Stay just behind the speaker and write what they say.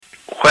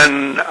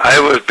when I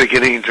was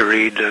beginning to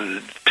read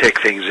and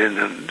take things in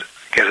and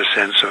get a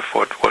sense of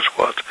what was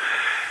what,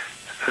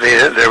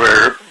 there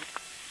were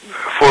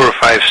 4 or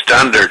 5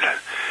 standard,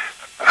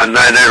 and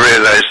then I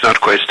realized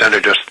not quite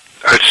standard, just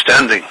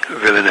outstanding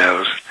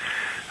villanelles.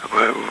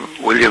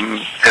 William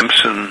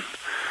Empson,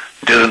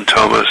 Dylan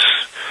Thomas,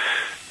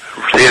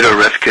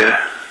 Theodore Rethke,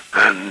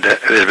 and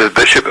Elizabeth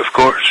Bishop, of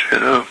course, you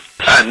know.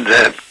 And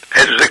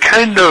it was a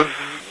kind of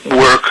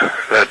work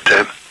that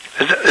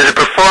there's a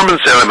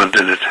performance element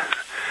in it.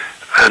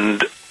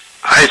 And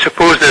I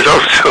suppose there's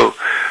also,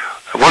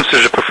 once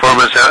there's a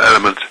performance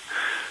element,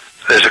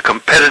 there's a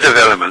competitive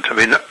element. I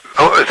mean,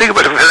 the thing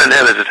about a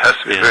villanelle is it has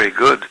to be very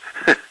good.